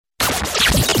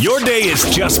Your day has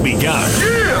just begun.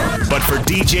 Yeah! But for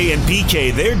DJ and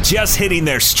PK, they're just hitting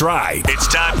their stride. It's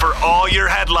time for all your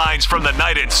headlines from the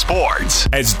night in sports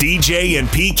as DJ and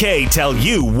PK tell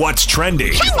you what's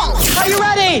trending. Are you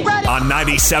ready? On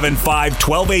 97.5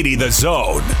 1280 The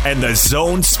Zone and The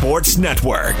Zone Sports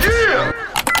Network. Yeah!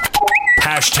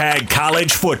 Hashtag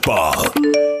college football.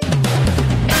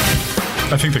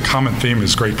 I think the common theme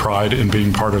is great pride in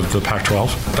being part of the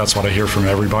Pac-12. That's what I hear from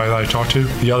everybody that I talk to.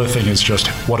 The other thing is just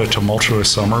what a tumultuous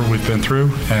summer we've been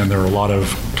through, and there are a lot of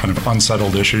kind of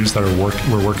unsettled issues that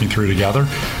we're working through together.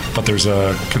 But there's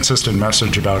a consistent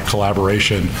message about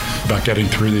collaboration, about getting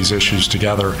through these issues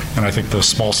together. And I think the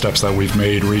small steps that we've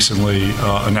made recently,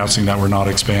 announcing that we're not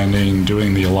expanding,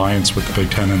 doing the alliance with the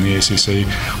Big Ten and the ACC,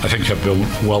 I think have been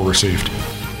well received.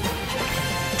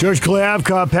 George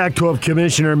Kliavkoff, Pac-12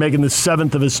 commissioner, making the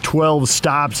 7th of his 12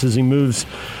 stops as he moves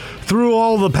through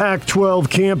all the Pac-12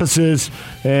 campuses.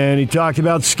 And he talked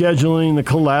about scheduling, the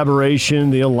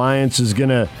collaboration. The alliance is going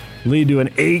to lead to an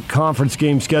 8-conference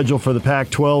game schedule for the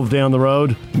Pac-12 down the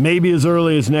road. Maybe as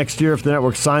early as next year if the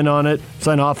network sign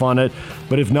off on it.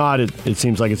 But if not, it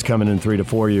seems like it's coming in 3 to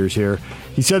 4 years here.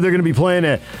 He said they're going to be playing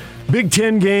a Big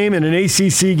Ten game and an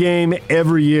ACC game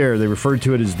every year. They referred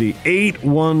to it as the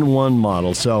 8-1-1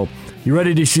 model. So you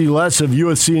ready to see less of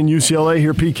USC and UCLA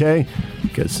here, PK?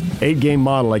 Because 8-game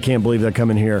model, I can't believe they're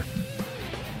coming here.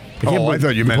 I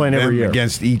thought you meant playing every year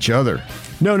against each other.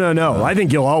 No. I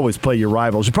think you'll always play your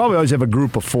rivals. You probably always have a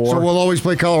group of 4. So we'll always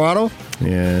play Colorado?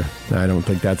 Yeah, I don't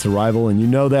think that's a rival, and you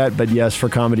know that. But yes, for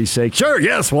comedy's sake, sure,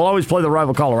 yes, we'll always play the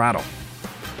rival Colorado.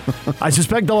 I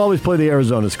suspect they'll always play the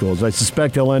Arizona schools. I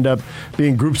suspect they'll end up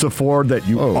being groups of 4 that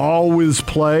you always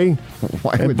play.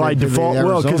 Why would by they default?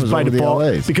 Well, because by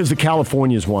default, because the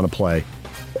Californians want to play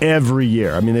every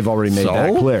year. I mean, they've already made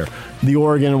that clear. The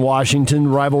Oregon and Washington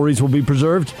rivalries will be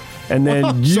preserved, and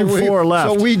then you 4 are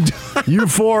left. You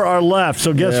 4 are left.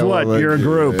 So guess what? You're a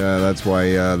group. Yeah, that's why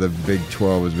the Big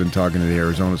 12 has been talking to the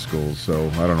Arizona schools. So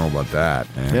I don't know about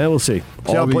that. Man. Yeah, we'll see.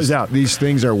 See how it plays out. These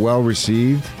things are well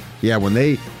received. Yeah, when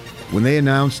they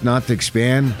announced not to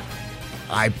expand,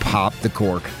 I popped the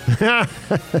cork.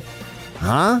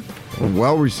 Huh?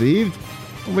 Well received?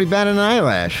 Nobody batted an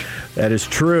eyelash. That is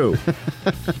true.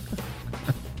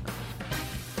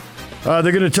 They're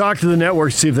going to talk to the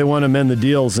network, see if they want to amend the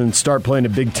deals and start playing a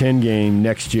Big Ten game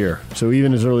next year. So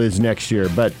even as early as next year.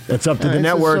 But that's up to the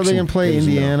networks. So they can play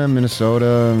Indiana,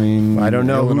 Minnesota, I don't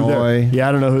know. Illinois.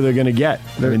 I don't know who they're going to get.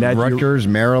 Rutgers,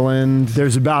 Maryland.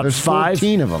 There's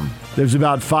 14 of them. There's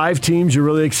about 5 teams you're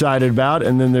really excited about,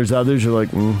 and then there's others you're like,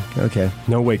 okay.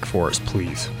 No Wake Forest,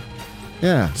 please.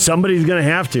 Yeah. Somebody's going to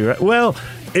have to. Well,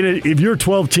 if you're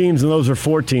 12 teams and those are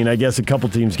 14, I guess a couple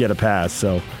teams get a pass,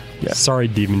 so... Yeah. Sorry,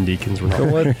 Demon Deacons. We're not.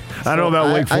 I don't know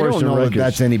about Wake Forest. I don't know Rutgers. if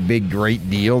that's any big, great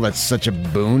deal. That's such a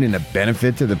boon and a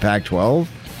benefit to the Pac-12.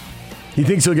 He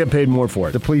thinks he'll get paid more for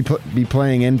it. To be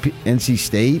playing NC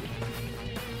State?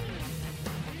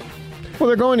 Well,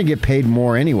 they're going to get paid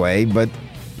more anyway, but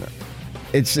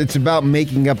it's about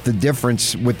making up the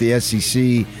difference with the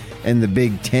SEC and the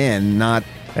Big Ten, not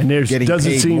and there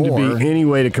doesn't seem more. to be any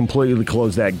way to completely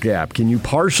close that gap. Can you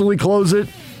partially close it?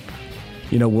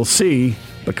 We'll see.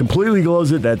 But completely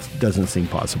close it, that doesn't seem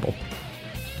possible.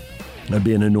 That'd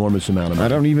be an enormous amount of money. I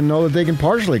don't even know that they can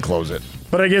partially close it.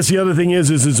 But I guess the other thing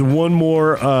is one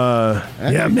more.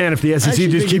 If the SEC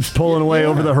just keeps pulling away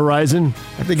over the horizon,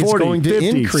 I think 40, it's going to 50,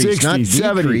 increase, 60, not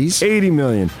 70, decrease. $80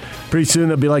 million. Pretty soon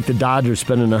they'll be like the Dodgers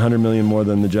spending $100 million more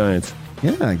than the Giants.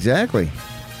 Yeah, exactly.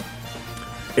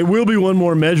 It will be one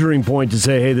more measuring point to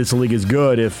say, hey, this league is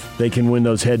good if they can win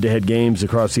those head-to-head games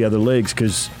across the other leagues.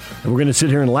 Because if we're going to sit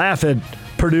here and laugh at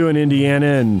Purdue and Indiana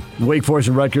and Wake Forest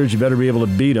and Rutgers, you better be able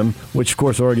to beat them, which, of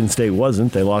course, Oregon State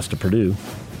wasn't. They lost to Purdue.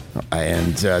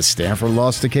 And Stanford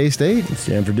lost to K-State.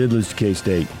 Stanford did lose to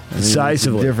K-State.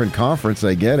 Decisively. It's a different conference,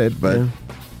 I get it, but... Yeah.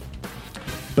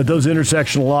 But those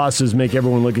intersectional losses make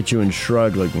everyone look at you and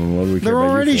shrug like, what do we care about you for? They're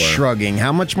already shrugging.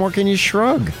 How much more can you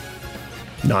shrug?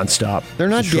 Nonstop. They're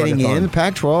not getting in. The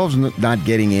Pac-12's not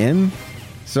getting in.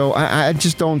 So I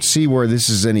just don't see where this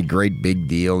is any great big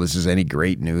deal. This is any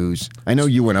great news. I know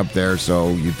you went up there, so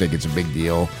you think it's a big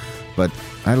deal. But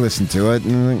I listened to it,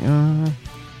 and I'm like,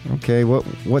 okay,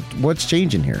 what's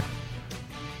changing here?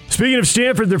 Speaking of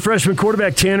Stanford, their freshman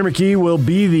quarterback Tanner McKee will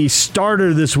be the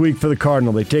starter this week for the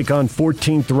Cardinal. They take on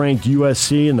 14th-ranked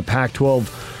USC in the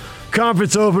Pac-12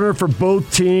 conference opener for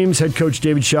both teams. Head coach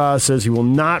David Shaw says he will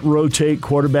not rotate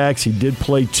quarterbacks. He did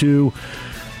play 2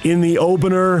 in the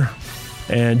opener,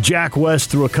 and Jack West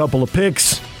threw a couple of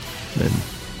picks. And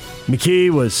McKee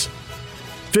was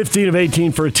 15 of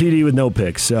 18 for a TD with no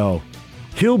picks, so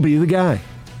he'll be the guy.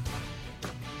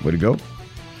 Way to go.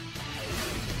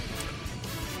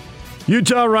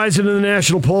 Utah rising in the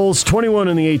national polls, 21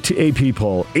 in the AP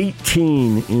poll,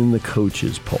 18 in the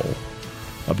coaches poll.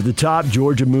 Up at the top,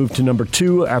 Georgia moved to number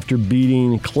 2 after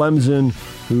beating Clemson,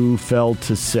 who fell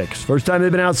to 6. First time they've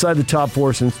been outside the top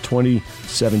 4 since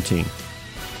 2017.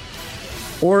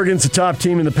 Oregon's the top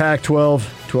team in the Pac-12,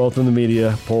 12th in the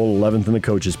media poll, 11th in the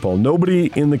coaches poll.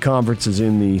 Nobody in the conference is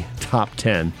in the top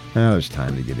 10. Oh, there's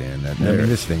time to get in.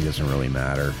 This thing doesn't really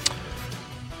matter.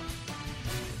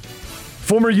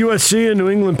 Former USC and New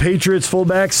England Patriots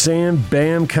fullback Sam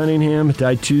Bam Cunningham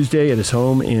died Tuesday at his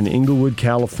home in Inglewood,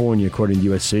 California, according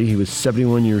to USC. He was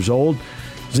 71 years old.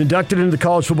 He was inducted into the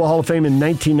College Football Hall of Fame in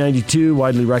 1992,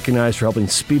 widely recognized for helping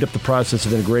speed up the process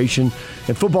of integration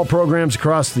in football programs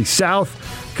across the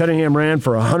South. Cunningham ran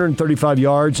for 135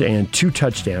 yards and 2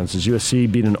 touchdowns as USC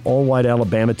beat an all-white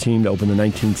Alabama team to open the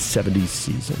 1970s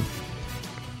season.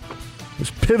 It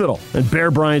was pivotal in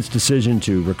Bear Bryant's decision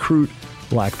to recruit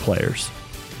black players.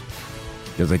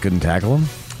 Because they couldn't tackle him?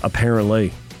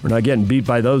 Apparently. We're not getting beat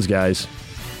by those guys.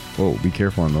 Whoa, be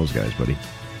careful on those guys, buddy.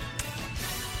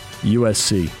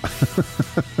 USC.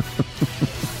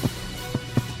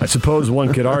 I suppose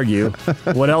one could argue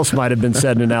what else might have been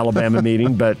said in an Alabama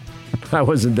meeting, but I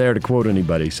wasn't there to quote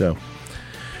anybody. So,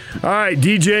 all right,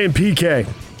 DJ and PK.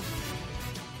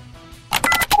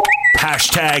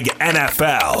 Hashtag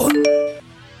NFL.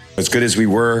 As good as we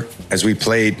were, as we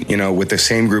played, with the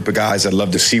same group of guys, I'd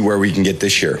love to see where we can get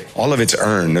this year. All of it's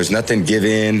earned. There's nothing give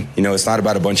in. It's not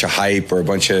about a bunch of hype or a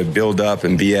bunch of build up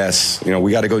and BS.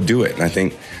 We got to go do it. And I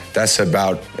think that's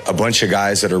about a bunch of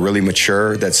guys that are really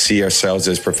mature, that see ourselves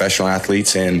as professional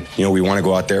athletes. And, we want to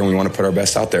go out there and we want to put our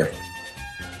best out there.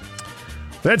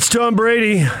 That's Tom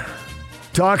Brady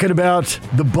talking about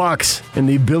the Bucs and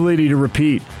the ability to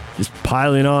repeat. Just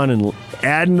piling on and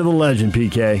adding to the legend,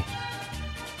 PK.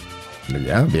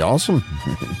 Yeah, it'd be awesome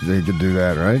if they could do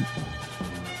that, right?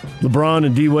 LeBron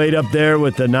and D-Wade up there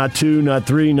with the not 2, not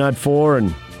 3, not 4,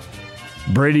 and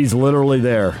Brady's literally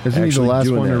there. Isn't he the last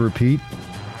one to repeat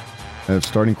as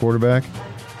starting quarterback?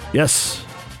 Yes.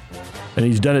 And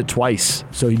he's done it twice,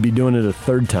 so he'd be doing it a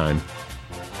third time.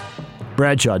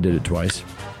 Bradshaw did it twice.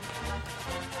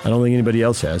 I don't think anybody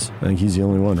else has. I think he's the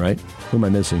only one, right? Who am I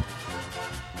missing?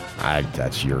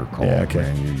 That's your call, yeah, okay.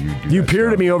 Man. You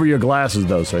peered at me over your glasses,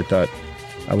 though, so I thought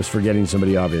I was forgetting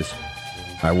somebody obvious.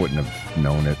 I wouldn't have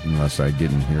known it unless I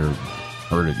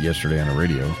heard it yesterday on the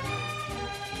radio.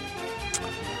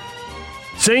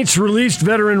 Saints released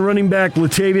veteran running back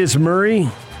Latavius Murray.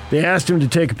 They asked him to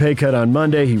take a pay cut on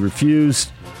Monday. He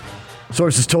refused.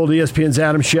 Sources told ESPN's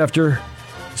Adam Schefter,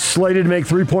 slated to make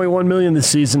 $3.1 million this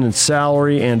season in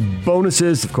salary and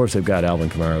bonuses. Of course, they've got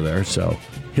Alvin Kamara there, so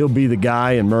he'll be the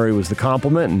guy, and Murray was the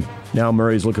compliment, and now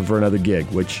Murray's looking for another gig,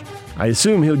 which I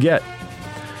assume he'll get.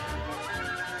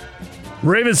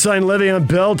 Ravens signed Le'Veon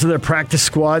Bell to their practice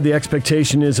squad. The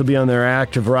expectation is he'll be on their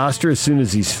active roster as soon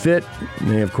as he's fit. And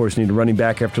they, of course, need a running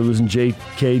back after losing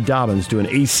J.K. Dobbins to an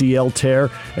ACL tear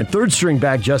and third-string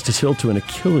back Justice Hill to an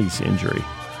Achilles injury.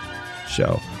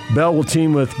 So Bell will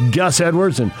team with Gus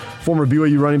Edwards and former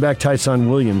BYU running back Tyson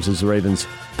Williams as the Ravens'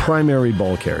 primary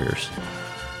ball carriers.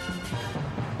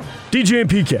 DJ and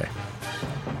PK.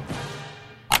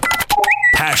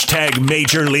 Hashtag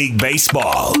Major League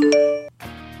Baseball.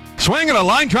 Swinging a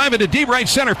line drive into deep right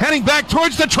center, heading back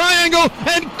towards the triangle,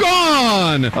 and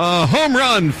gone! A home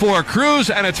run for Cruz,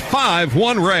 and it's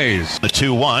 5-1 Rays. The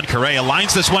 2-1, Correa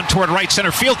lines this one toward right center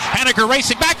field. Haniger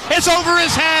racing back, it's over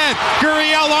his head!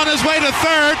 Gurriel on his way to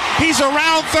third, he's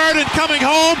around third and coming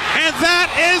home, and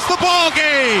that is the ball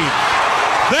game!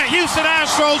 The Houston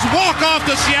Astros walk off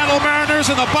the Seattle Mariners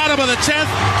in the bottom of the 10th,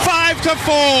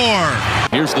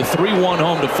 5-4. Here's the 3-1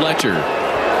 home to Fletcher,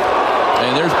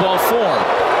 and there's ball 4.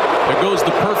 There goes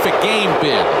the perfect game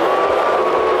bid.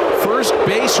 First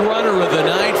base runner of the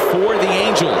night for the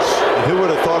Angels. Who would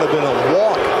have thought it'd been a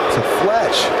walk to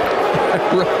Fletch?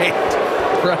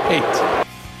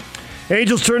 Right.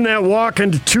 Angels turned that walk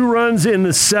into 2 runs in the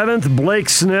 7th. Blake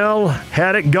Snell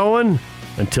had it going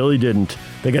until he didn't.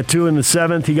 They got 2 in the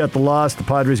 7th. He got the loss. The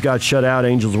Padres got shut out.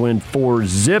 Angels win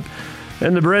 4-0.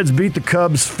 And the Reds beat the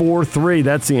Cubs 4-3.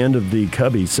 That's the end of the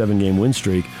Cubbies' 7-game win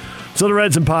streak. So the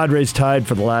Reds and Padres tied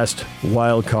for the last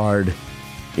wild card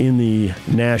in the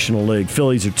National League.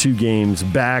 Phillies are 2 games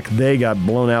back. They got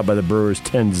blown out by the Brewers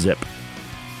 10-0.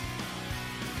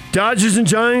 Dodgers and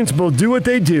Giants both do what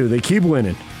they do. They keep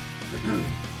winning.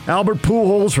 Albert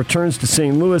Pujols returns to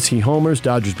St. Louis. He homers.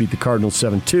 Dodgers beat the Cardinals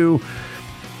 7-2.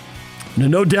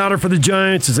 No doubter for the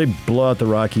Giants as they blow out the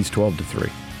Rockies 12-3.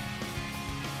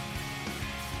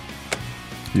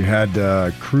 You had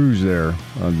Cruz there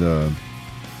on the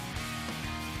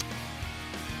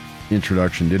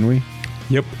introduction, didn't we?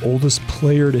 Yep, oldest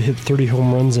player to hit 30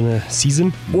 home runs in a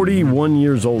season. 41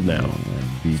 years old now.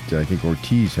 I think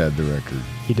Ortiz had the record.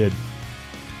 He did.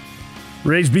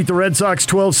 Rays beat the Red Sox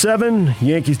 12-7.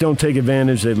 Yankees don't take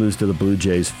advantage. They lose to the Blue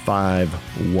Jays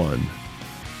 5-1.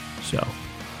 So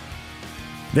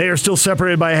they are still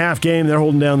separated by a half game. They're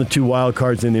holding down the 2 wild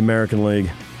cards in the American League.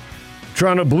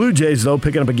 Toronto Blue Jays, though,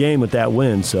 picking up a game with that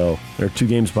win. So they're 2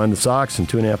 games behind the Sox and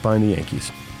 2.5 behind the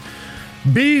Yankees.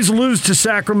 Bees lose to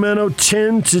Sacramento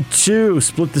 10-2.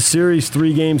 Split the series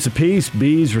 3 games apiece.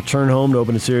 Bees return home to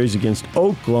open a series against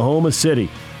Oklahoma City.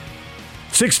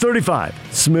 6:35,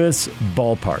 Smith's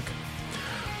Ballpark.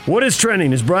 What is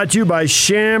Trending is brought to you by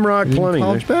Shamrock Plumbing.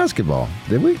 College basketball,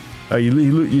 did we? Oh,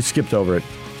 you skipped over it.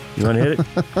 You want to hit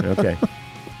it? Okay.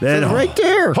 Then right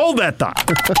there. Hold that thought.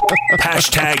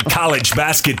 Hashtag college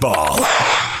basketball.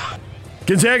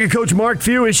 Gonzaga coach Mark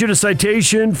Few issued a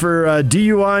citation for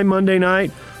DUI Monday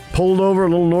night. Pulled over a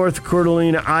little north of Coeur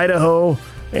d'Alene, Idaho,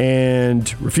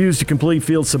 and refused to complete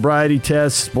field sobriety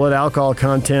tests. Blood alcohol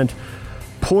content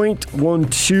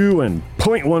 0.12 and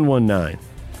 0.119.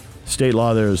 State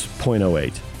law there is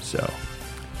 0.08. So,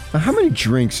 now, how many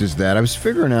drinks is that? I was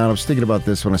figuring out. I was thinking about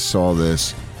this when I saw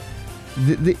this.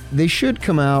 They should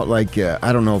come out like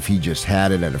I don't know if he just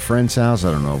had it at a friend's house.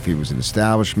 I don't know if he was an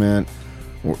establishment.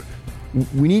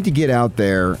 We need to get out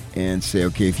there and say,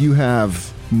 okay, if you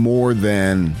have more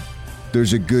than,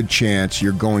 there's a good chance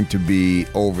you're going to be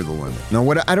over the limit. Now,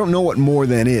 I don't know what more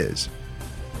than is.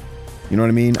 You know what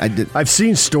I mean? I've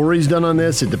seen stories done on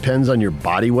this. It depends on your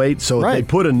body weight. So if they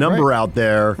put a number out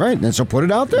there. Right, and so put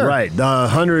it out there. Right, the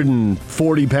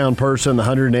 140-pound person, the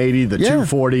 180, the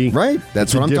 240. Right,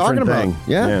 that's what I'm talking about.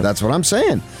 Yeah, that's what I'm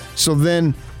saying. So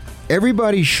then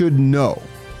everybody should know,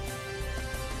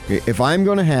 if I'm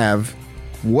going to have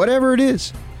whatever it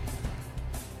is,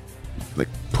 like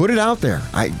put it out there.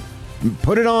 I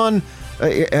put it on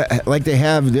like they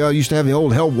used to have the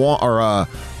old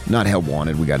not Hell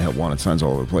Wanted. We got Hell Wanted signs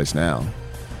all over the place now.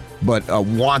 But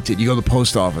Wanted, you go to the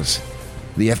post office,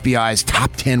 the FBI's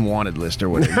top 10 wanted list or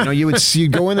whatever.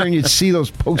 You'd go in there and you'd see those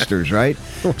posters, right?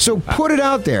 So put it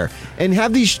out there and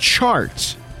have these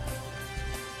charts.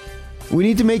 We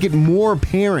need to make it more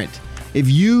apparent. If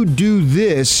you do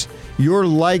this, you're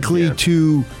likely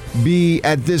to be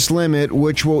at this limit,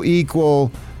 which will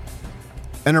equal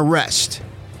an arrest.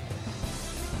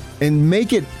 And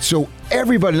make it so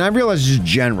everybody, and I realize it's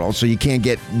general, so you can't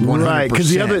get 100%. Right, because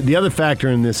the other factor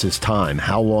in this is time.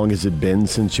 How long has it been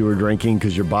since you were drinking?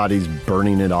 Because your body's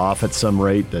burning it off at some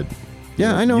rate that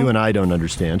I know you and I don't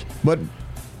understand. But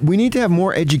we need to have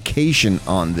more education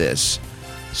on this,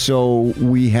 so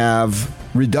we have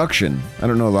reduction. I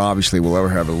don't know that obviously we'll ever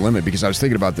have a limit, because I was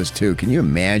thinking about this too. Can you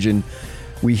imagine?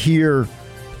 We hear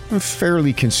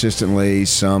fairly consistently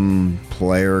some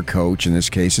player or coach, in this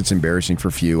case it's embarrassing for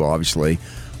few obviously,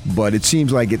 but it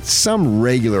seems like it's some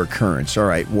regular occurrence. All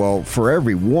right, well, for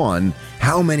every one,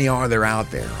 how many are there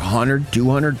out there? 100,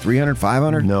 200, 300,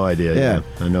 500? No idea. Yeah,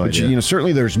 I have no idea.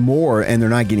 Certainly there's more, and they're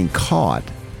not getting caught,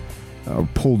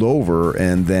 pulled over,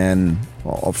 and then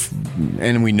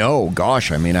and we know,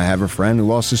 gosh, I mean, I have a friend who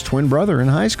lost his twin brother in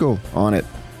high school on it.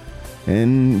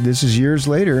 And this is years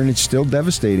later, and it's still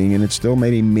devastating, and it still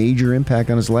made a major impact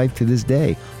on his life to this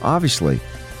day, obviously.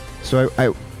 So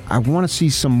I want to see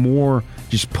some more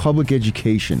just public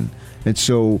education. And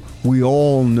so we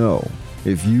all know,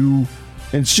 if you,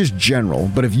 and it's just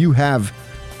general, but if you have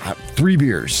 3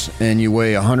 beers and you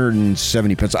weigh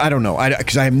 170 pounds, I don't know,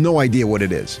 because I have no idea what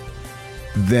it is,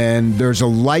 then there's a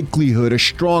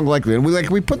strong likelihood. And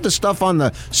we put the stuff on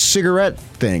the cigarette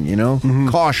thing,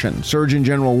 Caution, Surgeon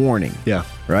General warning. Yeah.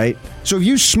 Right? So if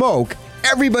you smoke,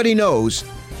 everybody knows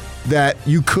that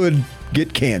you could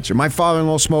get cancer. My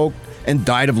father-in-law smoked and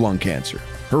died of lung cancer.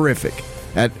 Horrific.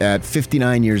 At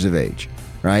 59 years of age.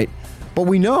 Right? But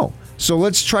we know. So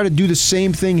let's try to do the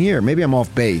same thing here. Maybe I'm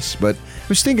off base, but I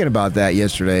was thinking about that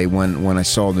yesterday when I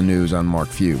saw the news on Mark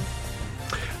Few.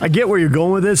 I get where you're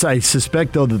going with this. I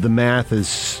suspect, though, that the math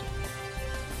is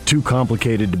too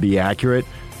complicated to be accurate,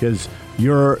 because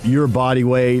your body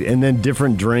weight and then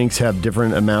different drinks have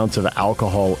different amounts of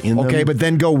alcohol in them. Okay, but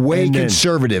then go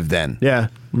conservative then. Yeah,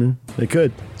 they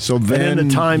could. So then, and then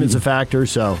the time is a factor,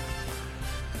 so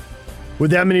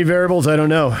with that many variables, I don't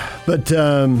know. But,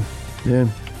 yeah,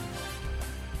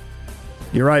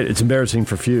 you're right. It's embarrassing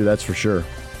for few, that's for sure.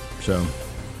 So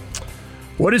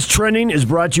What is Trending is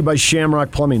brought to you by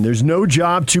Shamrock Plumbing. There's no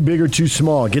job too big or too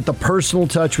small. Get the personal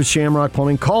touch with Shamrock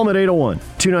Plumbing. Call them at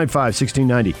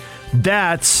 801-295-1690.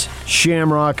 That's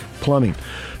Shamrock Plumbing.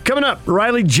 Coming up,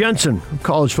 Riley Jensen,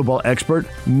 college football expert,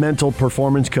 mental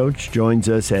performance coach, joins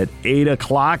us at 8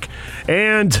 o'clock.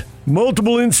 And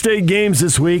multiple in-state games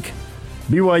this week.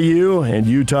 BYU and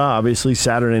Utah, obviously,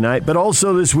 Saturday night. But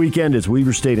also this weekend is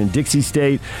Weber State and Dixie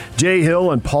State. Jay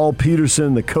Hill and Paul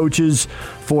Peterson, the coaches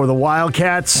for the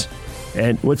Wildcats.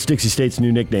 And what's Dixie State's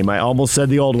new nickname? I almost said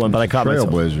the old one, but I caught myself.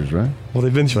 Trailblazers, right? Well,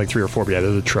 they've been through like 3 or 4, but yeah,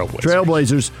 they're the Trailblazers.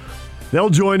 Trailblazers. They'll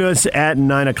join us at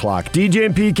 9 o'clock. DJ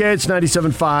and PK, it's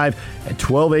 97.5 at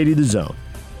 1280 The Zone.